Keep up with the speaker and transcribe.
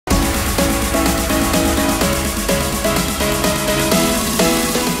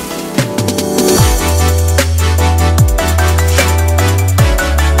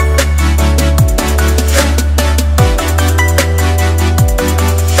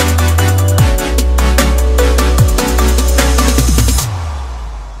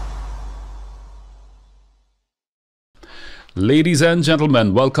Ladies and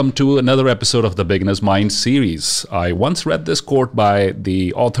gentlemen, welcome to another episode of the Beginner's Mind series. I once read this quote by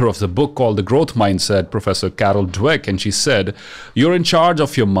the author of the book called The Growth Mindset, Professor Carol Dweck, and she said, "You're in charge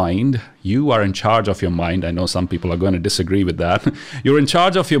of your mind. You are in charge of your mind." I know some people are going to disagree with that. You're in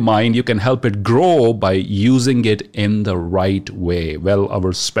charge of your mind. You can help it grow by using it in the right way. Well,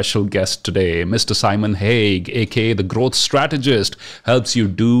 our special guest today, Mr. Simon Haigh, aka the growth strategist, helps you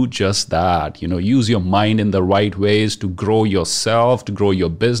do just that. Use your mind in the right ways to grow yourself, to grow your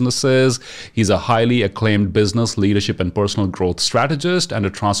businesses. He's a highly acclaimed business, leadership, and personal growth strategist and a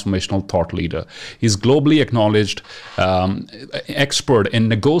transformational thought leader. He's globally acknowledged expert in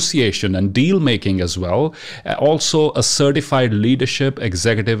negotiation and deal making as well. Also a certified leadership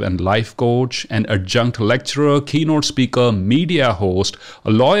executive and life coach, an adjunct lecturer, keynote speaker, media host,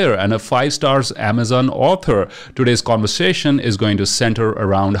 a lawyer, and a 5-star Amazon author. Today's conversation is going to center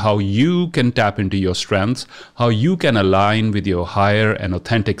around how you can tap into your strengths, how you can align with your higher and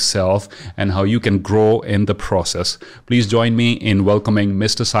authentic self, and how you can grow in the process. Please join me in welcoming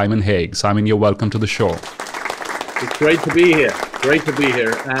Mr. Simon Haigh. Simon, you're welcome to the show. It's great to be here. Great to be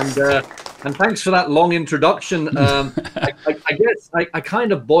here, and thanks for that long introduction. I guess I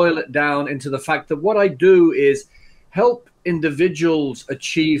kind of boil it down into the fact that what I do is help individuals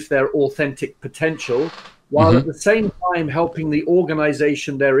achieve their authentic potential, while at the same time helping the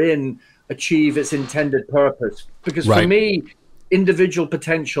organization they're in achieve its intended purpose. Because for me, individual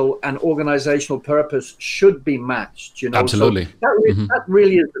potential and organizational purpose should be matched. Absolutely. So that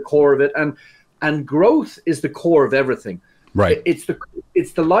really is the core of it, and growth is the core of everything. Right.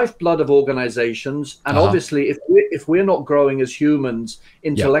 It's the lifeblood of organizations, and obviously, if we're not growing as humans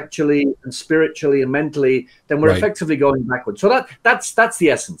intellectually and spiritually and mentally, then we're effectively going backwards. So that's the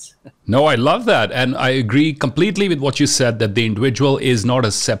essence. No, I love that, and I agree completely with what you said, that the individual is not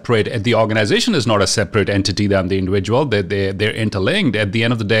a separate, the organization is not a separate entity than the individual. They're interlinked. At the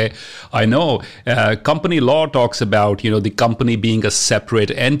end of the day, I know company law talks about the company being a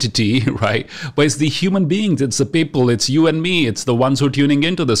separate entity, right? But it's the human beings, it's the people, it's you and me, it's the ones who are tuning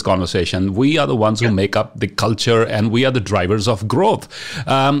into this conversation. We are the ones who make up the culture, and we are the drivers of growth.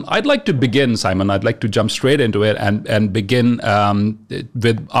 I'd like to begin, Simon. I'd like to jump straight into it and begin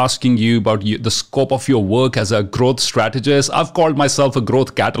with asking you about the scope of your work as a growth strategist. I've called myself a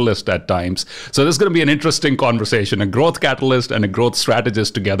growth catalyst at times. So this is going to be an interesting conversation, a growth catalyst and a growth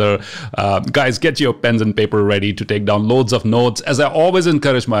strategist together. Guys, get your pens and paper ready to take down loads of notes. As I always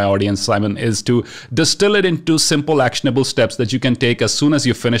encourage my audience, Simon, is to distill it into simple, actionable steps that you can take as soon as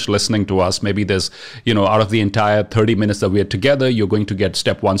you finish listening to us. Maybe there's, out of the entire 30 minutes that we're together, you're going to get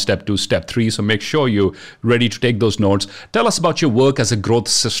step 1, step 2, step 3. So make sure you're ready to take those notes. Tell us about your work as a growth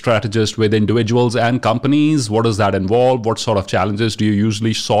strategist with individuals and companies. What does that involve? What sort of challenges do you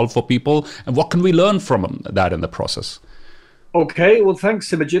usually solve for people? And what can we learn from that in the process? Okay, well, thanks,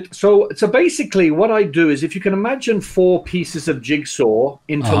 Simerjeet. So basically what I do is, if you can imagine 4 pieces of jigsaw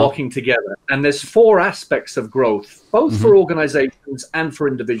interlocking together, and there's 4 aspects of growth, both for organizations and for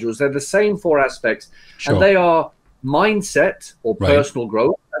individuals. They're the same 4 aspects, and they are mindset or personal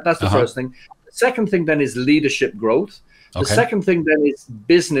growth. That's the first thing. The second thing then is leadership growth. The second thing then is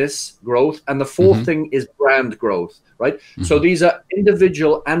business growth, and the fourth thing is brand growth, right? So these are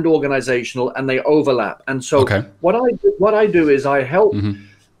individual and organizational, and they overlap. And so what I do is I help.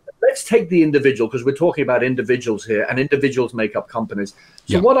 Let's take the individual, because we're talking about individuals here, and individuals make up companies.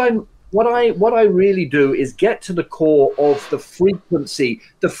 So what I really do is get to the core of the frequency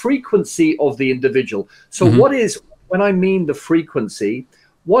of the individual. So when I mean the frequency,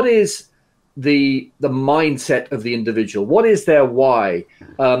 what is the mindset of the individual? What is their why?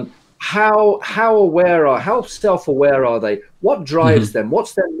 How self-aware are they? What drives them?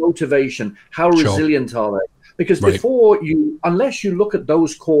 What's their motivation? How resilient are they? Because unless you look at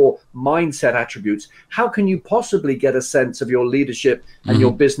those core mindset attributes, how can you possibly get a sense of your leadership and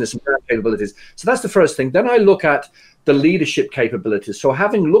your business and brand capabilities? So that's the first thing. Then I look at the leadership capabilities. So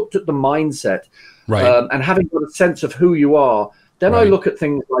having looked at the mindset and having got a sense of who you are, then I look at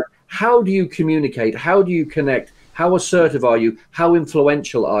things like, how do you communicate? How do you connect? How assertive are you? How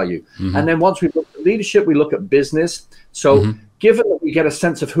influential are you? And then once we look at leadership, we look at business. So given that we get a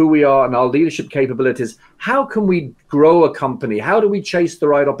sense of who we are and our leadership capabilities, how can we grow a company? How do we chase the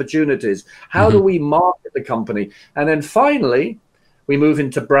right opportunities? How do we market the company? And then finally, we move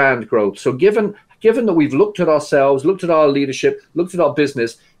into brand growth. So given that we've looked at ourselves, looked at our leadership, looked at our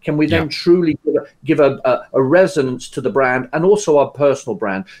business, can we then truly give a resonance to the brand and also our personal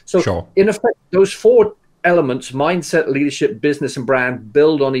brand? So in effect, those 4 elements, mindset, leadership, business, and brand,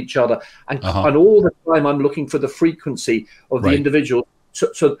 build on each other. And all the time I'm looking for the frequency of the individual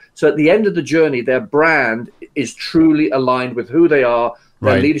So at the end of the journey, their brand is truly aligned with who they are,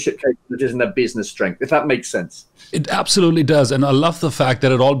 their leadership capabilities, and their business strength, if that makes sense. It absolutely does. And I love the fact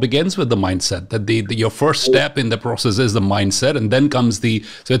that it all begins with the mindset, that your first step in the process is the mindset, and then comes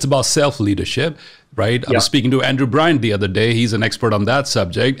so it's about self-leadership, right? I was speaking to Andrew Bryant the other day. He's an expert on that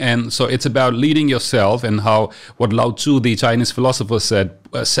subject. And so it's about leading yourself, and what Lao Tzu, the Chinese philosopher, said,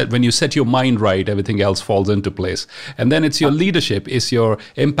 when you set your mind right, everything else falls into place. And then it's your leadership, it's your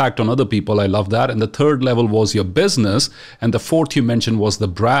impact on other people. I love that. And the third level was your business. And the fourth you mentioned was the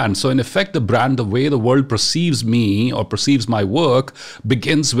brand. So in effect, the brand, the way the world perceives me or perceives my work,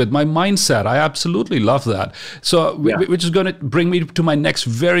 begins with my mindset. I absolutely love that. So which is going to bring me to my next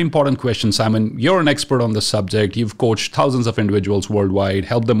very important question, Simon. You're an expert on the subject. You've coached thousands of individuals worldwide,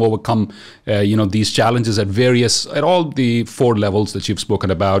 helped them overcome these challenges at all the four levels that you've spoken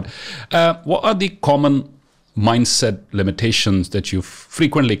about. What are the common mindset limitations that you've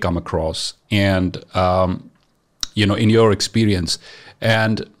frequently come across, and in your experience,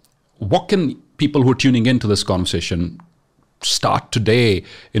 and what can people who are tuning into this conversation start today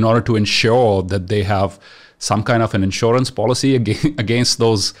in order to ensure that they have some kind of an insurance policy against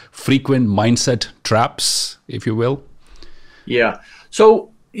those frequent mindset traps, if you will? Yeah.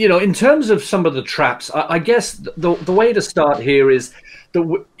 So, in terms of some of the traps, I guess the way to start here is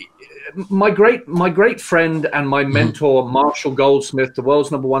that my great friend and my mentor, Marshall Goldsmith, the world's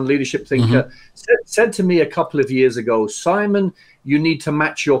 #1 leadership thinker, said to me a couple of years ago, Simon, you need to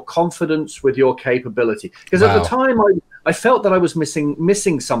match your confidence with your capability. Because at the time I felt that I was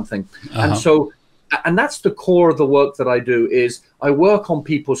missing something. And that's the core of the work that I do, is I work on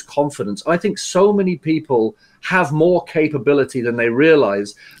people's confidence. I think so many people have more capability than they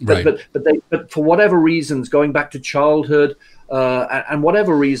realize, but for whatever reasons, going back to childhood, and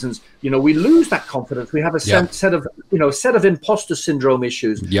whatever reasons, we lose that confidence. We have a set of imposter syndrome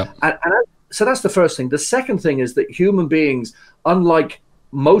issues. So that's the first thing. The second thing is that human beings, unlike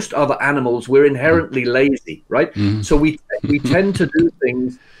most other animals, we're inherently lazy, right? So we tend to do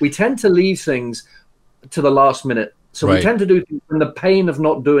things, we tend to leave things to the last minute. So we tend to do things when the pain of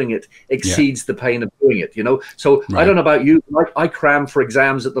not doing it exceeds the pain of doing it, So I don't know about you, I cram for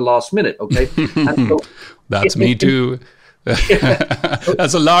exams at the last minute, okay? And so, that's me too.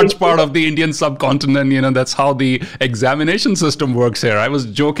 That's a large part of the Indian subcontinent. That's how the examination system works here. I was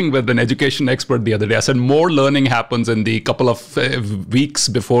joking with an education expert the other day. I said more learning happens in the couple of weeks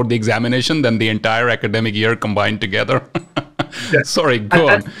before the examination than the entire academic year combined together. Sorry, go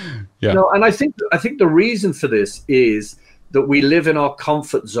on. And I think the reason for this is that we live in our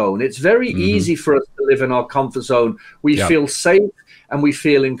comfort zone. It's very easy for us to live in our comfort zone. We feel safe and we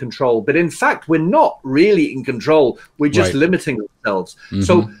feel in control. But in fact, we're not really in control. We're just limiting ourselves.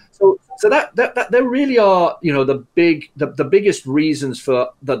 So that there really are, the biggest reasons for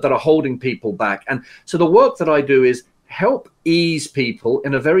that are holding people back. And so the work that I do is help ease people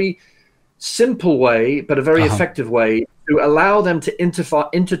in a very simple way, but a very effective way, to allow them to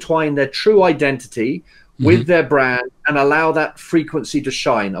intertwine their true identity with their brand and allow that frequency to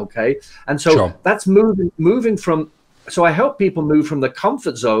shine. Okay. And so that's moving from, so I help people move from the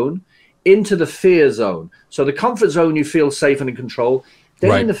comfort zone into the fear zone. So the comfort zone, you feel safe and in control.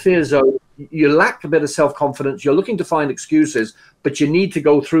 Then in the fear zone, you lack a bit of self-confidence. You're looking to find excuses, but you need to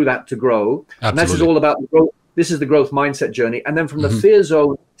go through that to grow. Absolutely. And this is all about the growth. This is the growth mindset journey. And then from the fear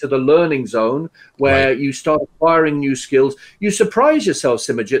zone to the learning zone, where you start acquiring new skills, you surprise yourself,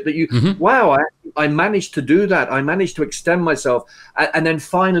 Simerjeet, that wow, I managed to do that. I managed to extend myself. And then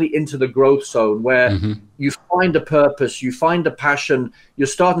finally into the growth zone, where you find a purpose, you find a passion, you're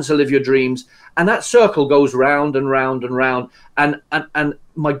starting to live your dreams. And that circle goes round and round and round. And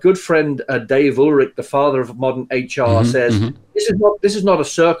my good friend, Dave Ulrich, the father of modern HR, says, this is not a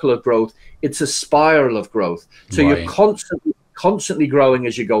circle of growth. It's a spiral of growth. So you're constantly growing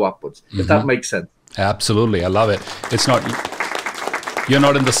as you go upwards, if that makes sense. Absolutely. I love it. It's not, you're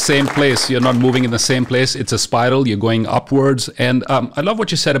not in the same place. You're not moving in the same place. It's a spiral. You're going upwards. And I love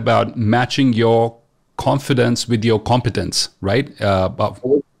what you said about matching your confidence with your competence, right?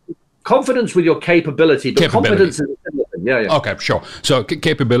 Confidence with your capability, but confidence is Okay, sure. So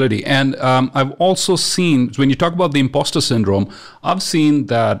capability. And I've also seen, when you talk about the imposter syndrome, I've seen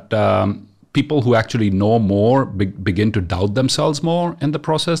that people who actually know more begin to doubt themselves more in the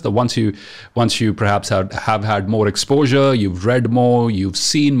process? That once you perhaps have had more exposure, you've read more, you've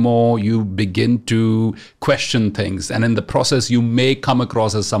seen more, you begin to question things, and in the process you may come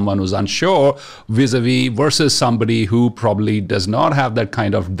across as someone who's unsure vis-a-vis versus somebody who probably does not have that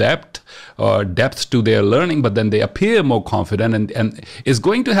kind of depth to their learning, but then they appear more confident and is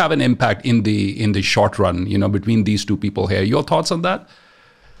going to have an impact in the short run, between these two people here. Your thoughts on that?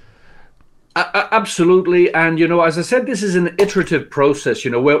 Absolutely. And, as I said, this is an iterative process.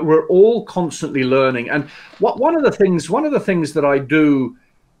 We're all constantly learning. And one of the things that I do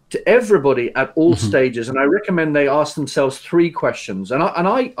to everybody at all stages, and I recommend they ask themselves 3 questions. And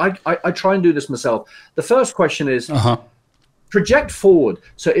I try and do this myself. The first question is, project forward.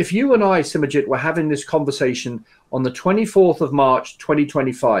 So if you and I, Simerjeet, were having this conversation on the 24th of March,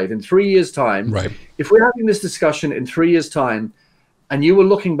 2025, in 3 years' time, right. If we're having this discussion in 3 years' time, and you were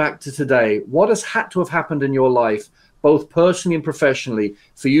looking back to today, what has had to have happened in your life, both personally and professionally,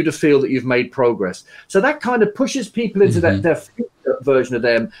 for you to feel that you've made progress? So that kind of pushes people into their future version of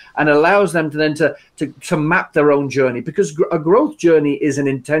them and allows them to then to map their own journey, because a growth journey is an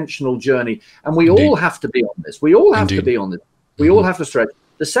intentional journey. And we all have to be on this. We all have to be on this. We all have to stretch.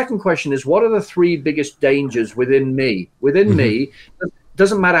 The second question is, what are the 3 biggest dangers within me? Within me,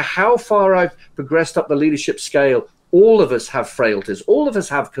 doesn't matter how far I've progressed up the leadership scale, all of us have frailties. All of us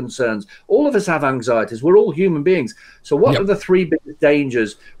have concerns. All of us have anxieties. We're all human beings. So what are the 3 biggest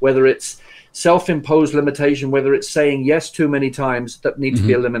dangers, whether it's self-imposed limitation, whether it's saying yes too many times, that need to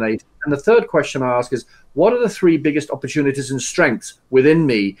be eliminated? And the third question I ask is, what are the 3 biggest opportunities and strengths within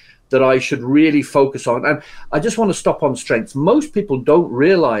me that I should really focus on? And I just want to stop on strengths. Most people don't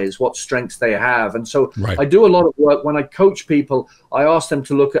realize what strengths they have. And so I do a lot of work when I coach people. I ask them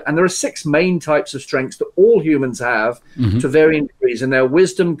to look at, and there are 6 main types of strengths that all humans have to varying degrees, and they're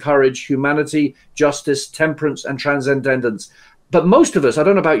wisdom, courage, humanity, justice, temperance, and transcendence. But most of us, I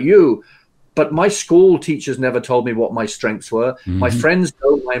don't know about you, but my school teachers never told me what my strengths were. My friends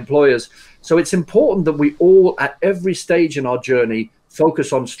don't, my employers. So it's important that we all, at every stage in our journey,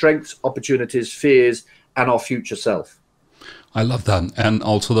 focus on strengths, opportunities, fears, and our future self. I love that. And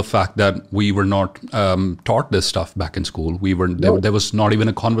also the fact that we were not taught this stuff back in school. There was not even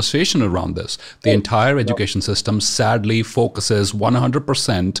a conversation around this. The entire education system sadly focuses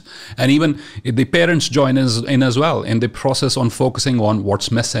 100%, and even the parents join in as well in the process on focusing on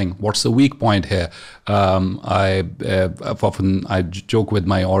what's missing, what's the weak point here. I joke with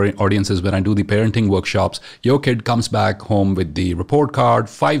my audiences when I do the parenting workshops. Your kid comes back home with the report card,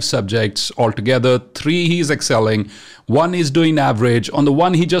 5 subjects altogether, 3 he's excelling, 1 is doing average, on the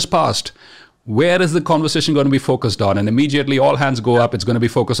 1 he just passed. Where is the conversation going to be focused on? And immediately all hands go up. It's going to be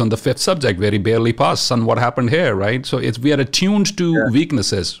focused on the 5th subject where he barely passed. Son, what happened here, right? So we are attuned to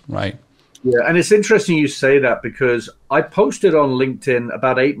weaknesses, right? Yeah, and it's interesting you say that, because I posted on LinkedIn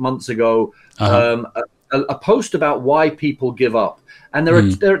about 8 months ago a post about why people give up. And there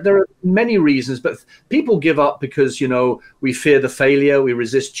are many reasons, but people give up because, we fear the failure, we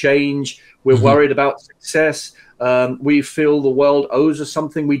resist change, we're worried about success. We feel the world owes us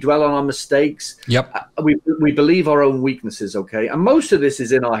something. We dwell on our mistakes. We believe our own weaknesses. Okay. And most of this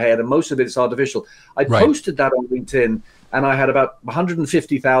is in our head, and most of it is artificial. I posted that on LinkedIn, and I had about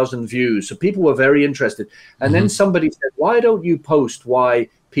 150,000 views. So people were very interested. And then somebody said, why don't you post why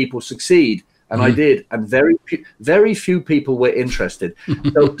people succeed? And I did. And very few people were interested.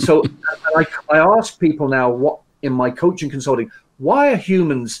 So I ask people now, what in my coaching consulting, why are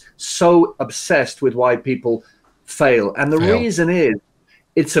humans so obsessed with why people fail? And the reason is,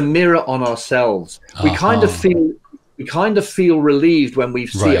 it's a mirror on ourselves. We kind of feel relieved when we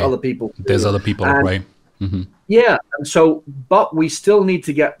see other people. There's other people, right? Yeah, and so, but we still need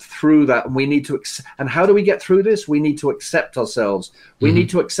to get through that, and we need to. And how do we get through this? We need to accept ourselves. We need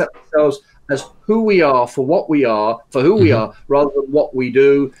to accept ourselves as who we are, for what we are, for who we are, rather than what we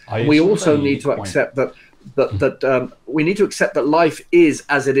do. We also need to accept that. We need to accept that life is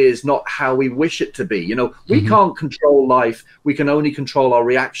as it is, not how we wish it to be. We can't control life. We can only control our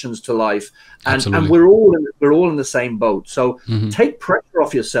reactions to life, and we're all in the same boat. So take pressure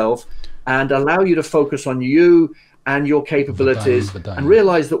off yourself and allow you to focus on you and your capabilities, and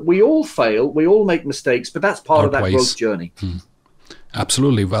realize that we all fail, we all make mistakes, but that's part of that growth journey.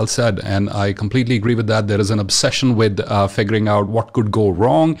 Absolutely. Well said. And I completely agree with that. There is an obsession with figuring out what could go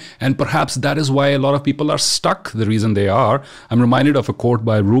wrong. And perhaps that is why a lot of people are stuck, the reason they are. I'm reminded of a quote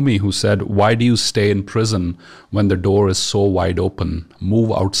by Rumi who said, "Why do you stay in prison when the door is so wide open? Move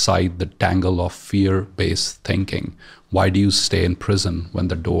outside the tangle of fear-based thinking." Why do you stay in prison when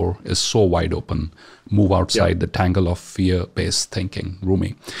the door is so wide open? move outside the tangle of fear-based thinking.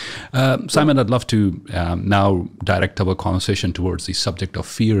 Rumi. Simon, I'd love to now direct our conversation towards the subject of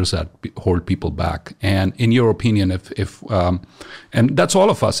fears that hold people back. And in your opinion, if and that's all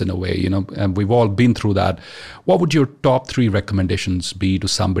of us in a way, you know, and we've all been through that. What would your top 3 recommendations be to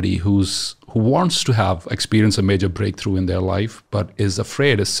somebody who wants to have experience a major breakthrough in their life, but is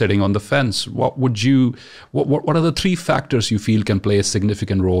afraid, is sitting on the fence? What are the 3 factors you feel can play a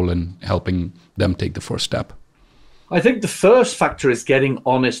significant role in helping them take the first step? I think the first factor is getting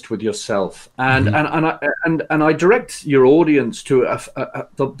honest with yourself, and I direct your audience to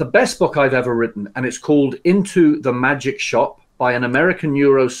the best book I've ever written, and it's called Into the Magic Shop by an American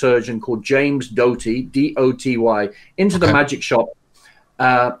neurosurgeon called James Doty, D-O-T-Y. Into the Magic Shop.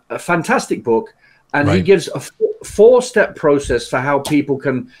 A fantastic book, and he gives a 4-step process for how people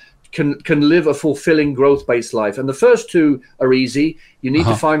can live a fulfilling growth-based life. And the first 2 are easy. You need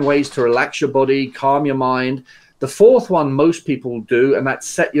to find ways to relax your body, calm your mind. The 4th one most people do, and that's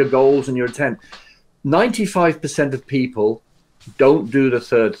set your goals and your intent. 95% of people don't do the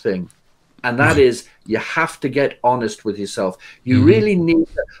 3rd thing, and that is you have to get honest with yourself. You really need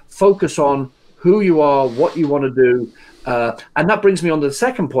to focus on who you are, what you want to do. And that brings me on to the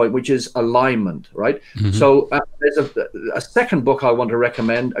second point, which is alignment, right? So there's a second book I want to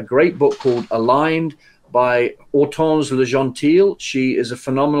recommend, a great book called Aligned by Hortense Le Gentil. She is a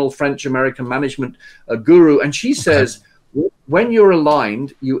phenomenal French-American management guru. And she says, when you're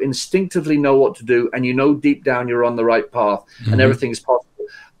aligned, you instinctively know what to do, and you know deep down you're on the right path and everything's possible.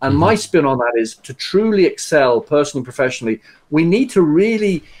 And my spin on that is to truly excel personally and professionally, we need to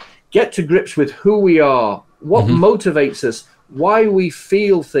really get to grips with who we are, what motivates us, why we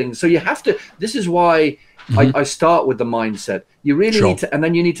feel things. So you have to, this is why I start with the mindset. You really need to, and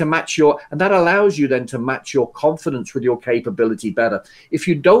then you need to match and that allows you then to match your confidence with your capability better. If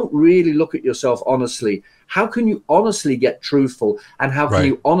you don't really look at yourself honestly, how can you honestly get truthful, and how can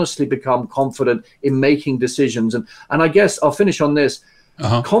you honestly become confident in making decisions? And I guess I'll finish on this.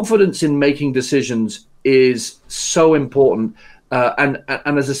 Confidence in making decisions is so important. And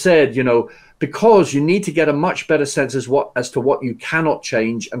as I said, you know, because you need to get a much better sense as to what you cannot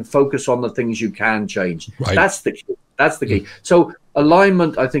change and focus on the things you can change. That's the key. That's the key. So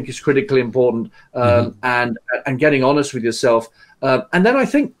alignment, I think, is critically important, and getting honest with yourself. And then I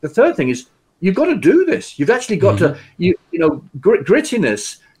think the third thing is you've got to do this. You've actually got to, you know,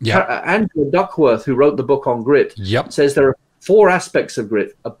 grittiness. Andrew Duckworth, who wrote the book on grit, says there are 4 aspects of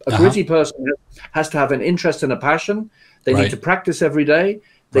grit. A gritty person has to have an interest and a passion. They need to practice every day.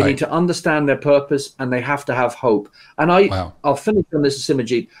 They need to understand their purpose, and they have to have hope. And I'll finish on this,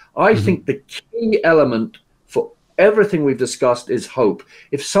 Simerjeet. I think the key element for everything we've discussed is hope.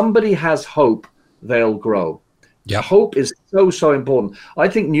 If somebody has hope, they'll grow. Hope is so important. I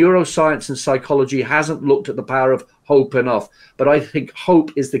think neuroscience and psychology hasn't looked at the power of hope enough, but I think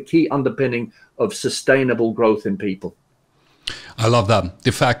hope is the key underpinning of sustainable growth in people. I love that.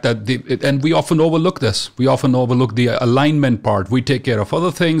 The fact that, and we often overlook this. We often overlook the alignment part. We take care of other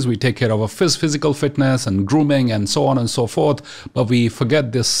things. We take care of our physical fitness and grooming and so on and so forth. But we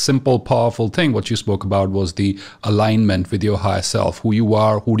forget this simple, powerful thing. What you spoke about was the alignment with your higher self. Who you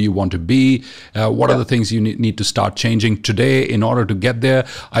are, who do you want to be? What are the things you need to start changing today in order to get there?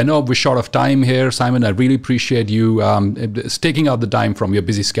 I know we're short of time here, Simon. I really appreciate you taking out the time from your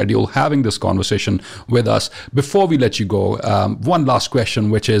busy schedule, having this conversation with us. Before we let you go, one last question,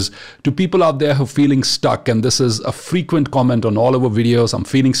 which is to people out there who are feeling stuck, and this is a frequent comment on all of our videos. I'm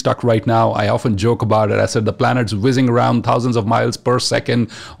feeling stuck right now. I often joke about it. I said the planet's whizzing around thousands of miles per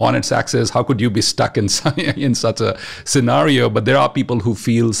second on its axis. How could you be stuck in such a scenario? But there are people who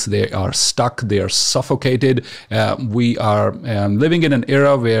feel they are stuck. They are suffocated. We are living in an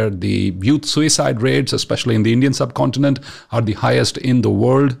era where the youth suicide rates, especially in the Indian subcontinent, are the highest in the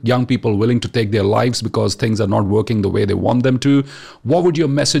world. Young people willing to take their lives because things are not working the way they want them to. What would your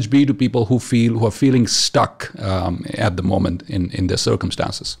message be to people who are feeling stuck at the moment in their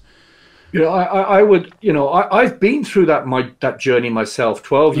circumstances? You know, I would, you know, I've been through that journey myself.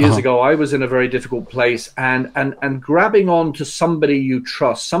 12 years ago, I was in a very difficult place, and grabbing on to somebody you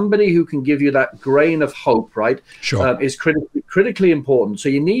trust, somebody who can give you that grain of hope, right? Is critically important. So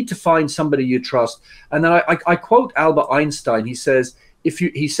you need to find somebody you trust. And then I quote Albert Einstein. He says, if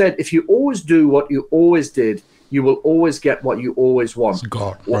you always do what you always did, you will always get what you always want.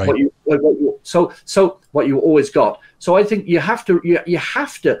 What you always got. So I think you have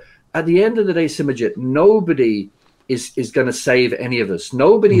to. At the end of the day, Simerjeet, nobody is going to save any of us.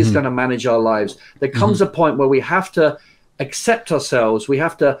 Nobody is going to manage our lives. There comes a point where we have to accept ourselves. We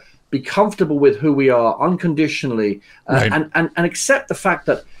have to be comfortable with who we are unconditionally, and accept the fact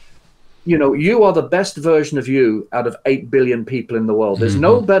that you know, you are the best version of you out of 8 billion people in the world. There's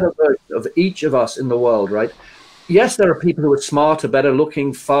no better version of each of us in the world, right? Yes, there are people who are smarter, better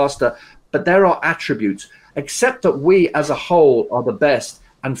looking, faster, but there are attributes. Accept that we as a whole are the best,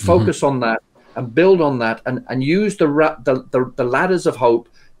 and focus on that and build on that, and use the ladders of hope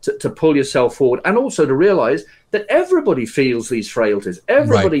to pull yourself forward, and also to realize that everybody feels these frailties.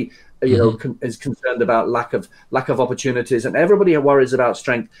 Everybody, you know, is concerned about lack of opportunities, and everybody worries about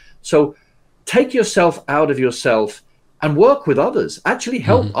strength. So take yourself out of yourself and work with others. Actually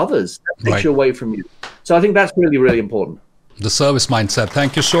help others. That takes you away from you. So I think that's really, really important. The service mindset.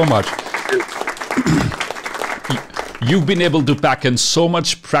 Thank you so much. You've been able to pack in so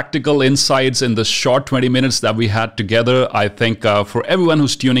much practical insights in the short 20 minutes that we had together. I think for everyone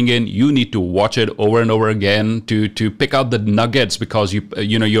who's tuning in, you need to watch it over and over again to pick out the nuggets, because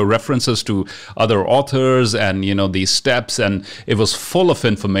you know your references to other authors and these steps, and it was full of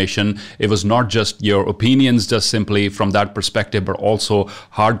information. It was not just your opinions, just simply from that perspective, but also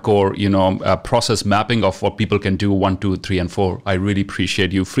hardcore process mapping of what people can do 1, 2, 3, and 4. I really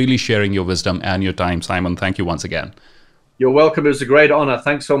appreciate you freely sharing your wisdom and your time, Simon. Thank you once again. You're welcome. It was a great honor.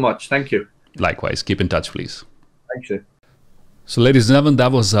 Thanks so much. Thank you. Likewise. Keep in touch, please. Thank you. So, ladies and gentlemen,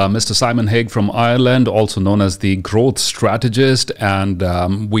 that was Mr. Simon Haigh from Ireland, also known as the growth strategist.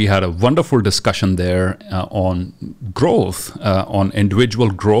 And we had a wonderful discussion there on growth, on individual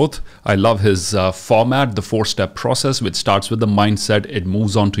growth. I love his format, the 4-step process, which starts with the mindset. It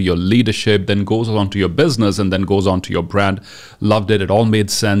moves on to your leadership, then goes on to your business, and then goes on to your brand. Loved it. It all made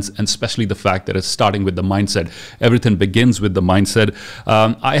sense, and especially the fact that it's starting with the mindset. Everything begins with the mindset.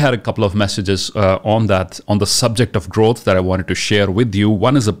 I had a couple of messages on the subject of growth that I wanted to share with you.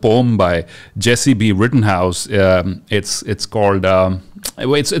 One is a poem by Jessie B. Rittenhouse. It's called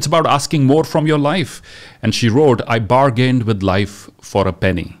it's about asking more from your life, and she wrote, "I bargained with life for a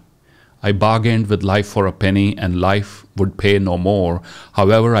penny. I bargained with life for a penny, and life would pay no more.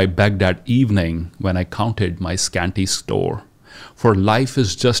 However, I begged that evening when I counted my scanty store. For life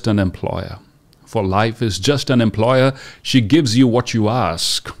is just an employer. For life is just an employer. She gives you what you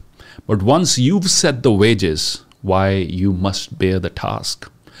ask. But once you've set the wages, why, you must bear the task.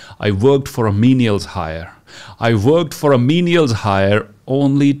 I worked for a menial's hire. I worked for a menial's hire,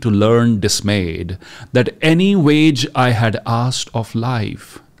 only to learn dismayed that any wage I had asked of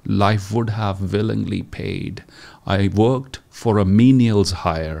life, life would have willingly paid. I worked for a menial's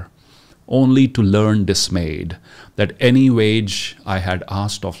hire, only to learn dismayed that any wage I had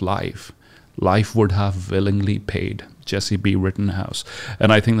asked of life, life would have willingly paid." Jessie B. Rittenhouse.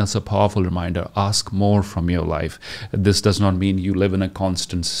 And I think that's a powerful reminder. Ask more from your life. This does not mean you live in a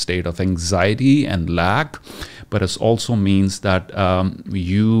constant state of anxiety and lack, but it also means that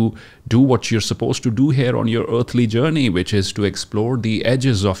you do what you're supposed to do here on your earthly journey, which is to explore the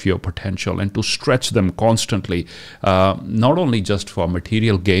edges of your potential and to stretch them constantly, not only just for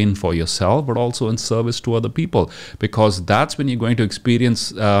material gain for yourself, but also in service to other people, because that's when you're going to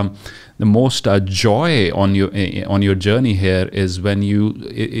experience the most joy on your journey here, is when you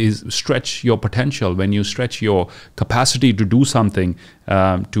stretch your potential, when you stretch your capacity to do something,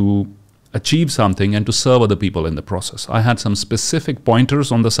 to achieve something, and to serve other people in the process. I had some specific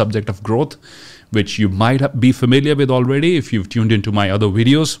pointers on the subject of growth, which you might be familiar with already if you've tuned into my other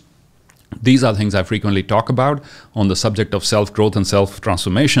videos. These are things I frequently talk about on the subject of self-growth and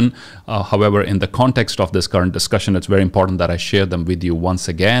self-transformation. However, in the context of this current discussion, it's very important that I share them with you once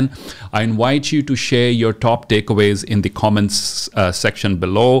again. I invite you to share your top takeaways in the comments section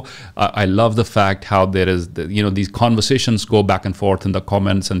below. I love the fact how there is, these conversations go back and forth in the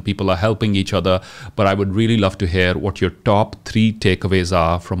comments and people are helping each other. But I would really love to hear what your top 3 takeaways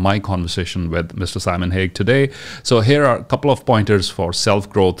are from my conversation with Mr. Simon Haigh today. So here are a couple of pointers for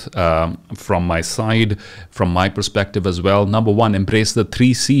self-growth from my side, from my perspective as well. Number 1, embrace the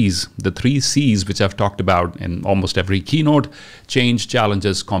 3 C's. The 3 C's, which I've talked about in almost every keynote: change,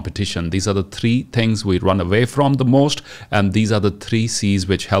 challenges, competition. These are the 3 things we run away from the most. And these are the 3 C's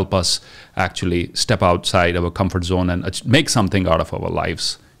which help us actually step outside our comfort zone and make something out of our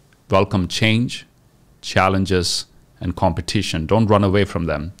lives. Welcome change, challenges, and competition. Don't run away from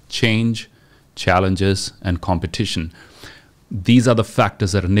them. Change, challenges, and competition. These are the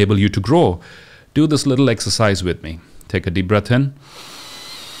factors that enable you to grow. Do this little exercise with me. Take a deep breath in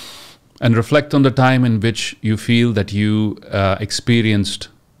and reflect on the time in which you feel that you experienced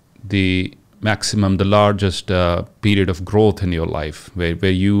the maximum, the largest period of growth in your life,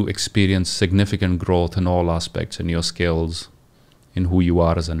 where you experience significant growth in all aspects, in your skills, in who you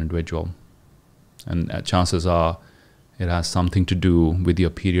are as an individual. And chances are it has something to do with your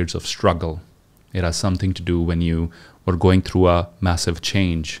periods of struggle. It has something to do when you were going through a massive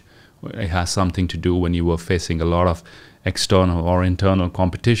change, It has something to do when you were facing a lot of external or internal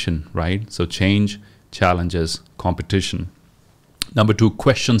competition, right? So change, challenges, competition. Number 2,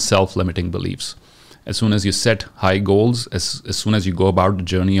 question self-limiting beliefs. As soon as you set high goals, as soon as you go about the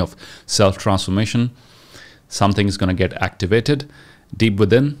journey of self-transformation, something is going to get activated deep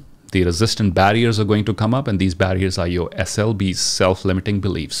within. The resistant barriers are going to come up, and these barriers are your SLBs, self-limiting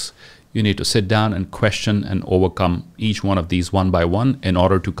beliefs. You need to sit down and question and overcome each one of these one by one in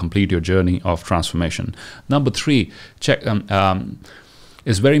order to complete your journey of transformation. Number 3, check.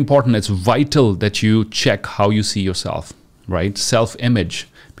 It's very important. It's vital that you check how you see yourself, right? Self-image.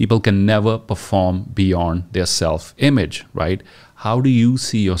 People can never perform beyond their self-image, right? How do you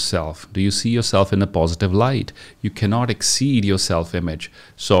see yourself? Do you see yourself in a positive light? You cannot exceed your self-image.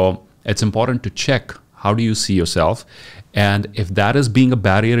 So it's important to check, how do you see yourself? And if that is being a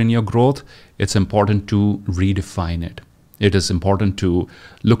barrier in your growth, it's important to redefine it. It is important to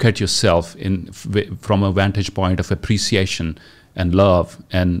look at yourself from a vantage point of appreciation and love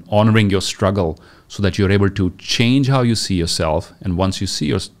and honoring your struggle, so that you're able to change how you see yourself. And once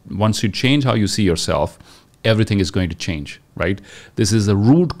you change how you see yourself, everything is going to change, right? This is the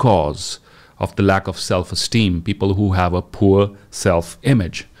root cause of the lack of self-esteem, people who have a poor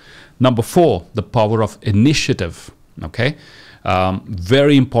self-image. Number 4, the power of initiative, okay?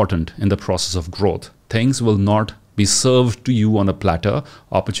 Very important in the process of growth. Things will not be served to you on a platter.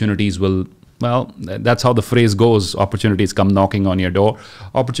 Opportunities will, well, that's how the phrase goes. Opportunities come knocking on your door.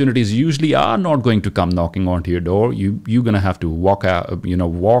 Opportunities usually are not going to come knocking onto your door. You're gonna have to walk out,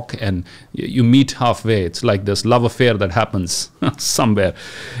 walk, and you meet halfway. It's like this love affair that happens somewhere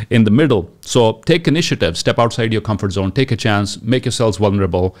in the middle. So take initiative, step outside your comfort zone, take a chance, make yourselves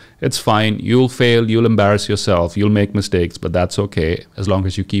vulnerable. It's fine. You'll fail, you'll embarrass yourself, you'll make mistakes, but that's okay as long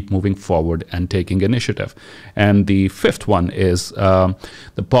as you keep moving forward and taking initiative. And the 5th one is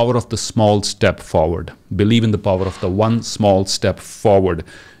the power of the small step forward. Believe in the power of the one small step forward.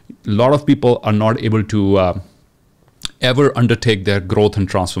 A lot of people are not able to ever undertake their growth and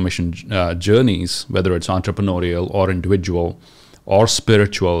transformation journeys, whether it's entrepreneurial or individual or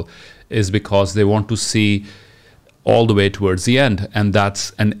spiritual, is because they want to see all the way towards the end, and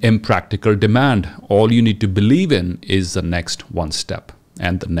that's an impractical demand. All you need to believe in is the next one step,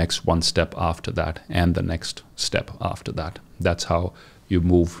 and the next one step after that, and the next step after that. That's how you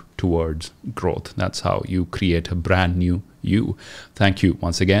move towards growth. That's how you create a brand new you. Thank you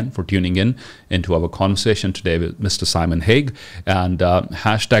once again for tuning in into our conversation today with Mr. Simon Haigh. And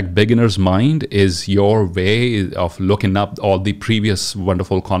hashtag beginner's mind is your way of looking up all the previous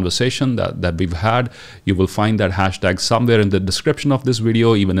wonderful conversation that we've had. You will find that hashtag somewhere in the description of this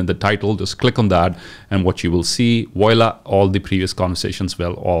video, even in the title. Just click on that, and what you will see, voila, all the previous conversations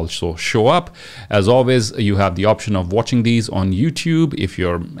will also show up. As always, you have the option of watching these on YouTube if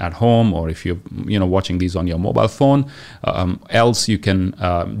you're at home, or if you're watching these on your mobile phone. Else you can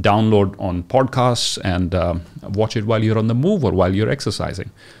download on podcasts and watch it while you're on the move or while you're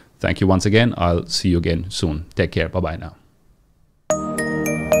exercising. Thank you once again. I'll see you again soon. Take care. Bye-bye now.